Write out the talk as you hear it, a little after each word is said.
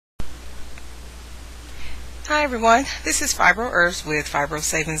Hi everyone, this is Fibro Herbs with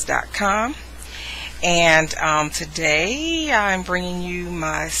fibrosavings.com, and today I'm bringing you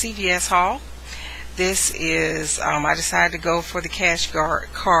my CVS haul. This is, I decided to go for the cash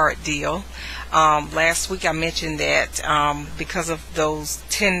card deal. Last week I mentioned that because of those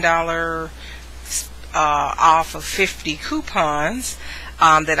 $10 off of 50 coupons,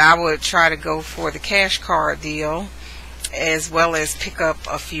 that I would try to go for the cash card deal as well as pick up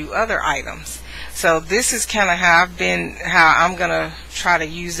a few other items. So this is kind of how I'm gonna try to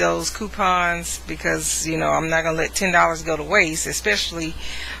use those coupons, because I'm not gonna let $10 go to waste, especially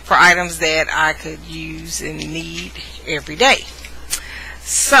for items that I could use and need every day.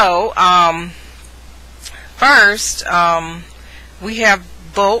 So first, we have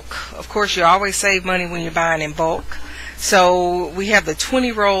bulk. Of course, you always save money when you're buying in bulk. So we have the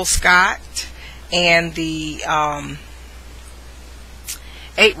 20 roll Scott and the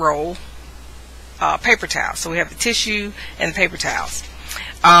 8 roll paper towels. So we have the tissue and the paper towels.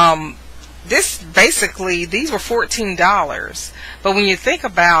 These were $14, but when you think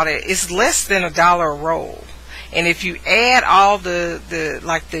about it, it's less than $1 a roll. And if you add all the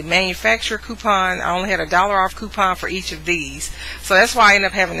manufacturer coupon, I only had $1 off coupon for each of these. So that's why I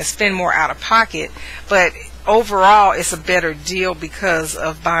ended up having to spend more out of pocket. But overall, it's a better deal because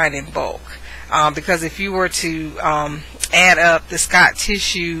of buying in bulk. Because if you were to add up the Scott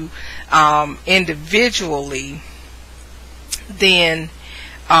tissue individually, then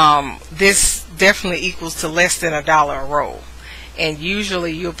this definitely equals to less than $1 a roll. And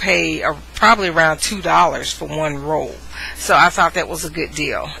usually you'll pay probably around $2 for one roll. So I thought that was a good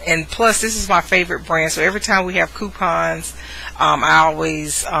deal. And plus, this is my favorite brand, so every time we have coupons, I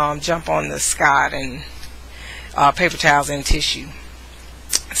always jump on the Scott and paper towels and tissue.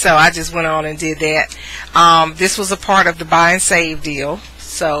 So I just went on and did that. This was a part of the buy and save deal.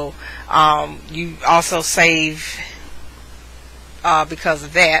 So you also save because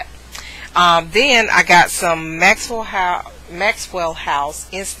of that. Then I got some Maxwell House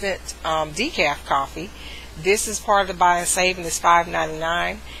instant decaf coffee. This is part of the buy and save, and it's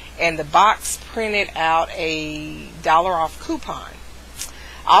 $5.99. And the box printed out a $1 off coupon.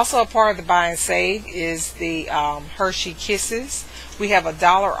 Also a part of the buy and save is the Hershey Kisses. We have a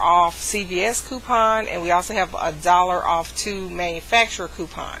 $1 off CVS coupon, and we also have a $1 off 2 manufacturer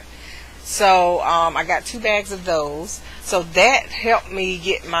coupon. So I got 2 bags of those. So that helped me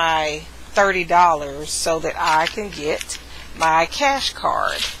get my $30 so that I can get my cash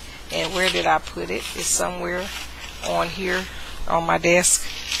card. And where did I put it? It's somewhere on here on my desk.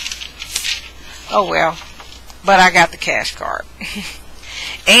 Oh well, but I got the cash card.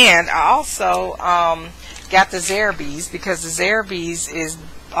 And I also got the Zerbees, because the Zerbees is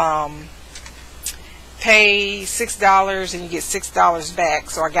pay $6 and you get $6 back.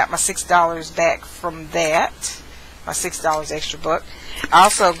 So I got my $6 back from that, my $6 extra buck. I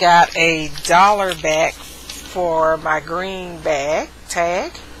also got a $1 back for my green bag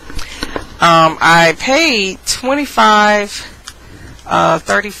tag. I paid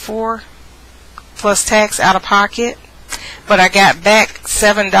 $25.34 plus tax out of pocket, but I got back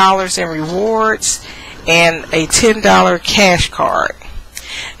 $7 in rewards and a $10 cash card.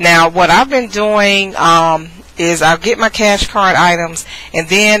 Now what I've been doing is I'll get my cash card items, and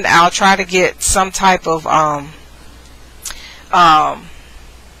then I'll try to get some type of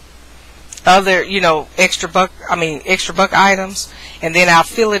other extra buck items, and then I'll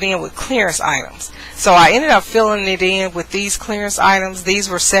fill it in with clearance items. So I ended up filling it in with these clearance items. These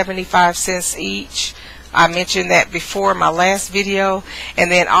were 75 cents each. I mentioned that before in my last video.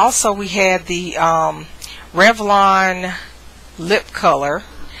 And then also we had the Revlon lip color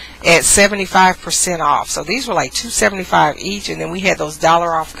at 75% off. So these were like $2.75 each, and then we had those $1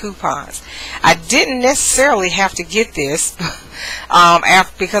 off coupons. I didn't necessarily have to get this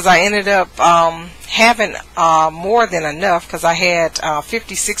because I ended up having more than enough, because I had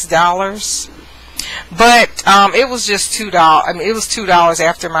 $56. But it was just $2. I mean, it was $2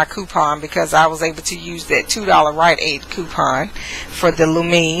 after my coupon, because I was able to use that $2 Rite Aid coupon for the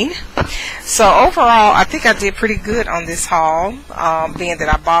Lumine. So overall, I think I did pretty good on this haul, being that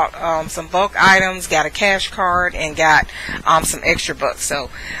I bought some bulk items, got a cash card, and got some extra bucks. So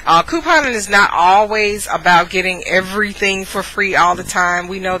couponing is not always about getting everything for free all the time.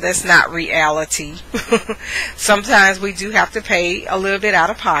 We know that's not reality. Sometimes we do have to pay a little bit out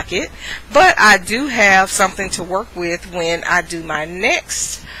of pocket, but I do have something to work with when I do my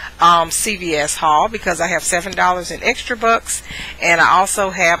next CVS haul, because I have $7 in extra bucks, and I also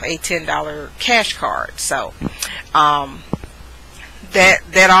have a $10 cash card. So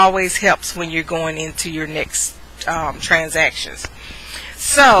that always helps when you're going into your next transactions.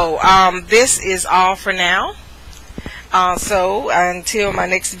 So this is all for now. So until my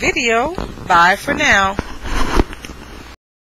next video, bye for now.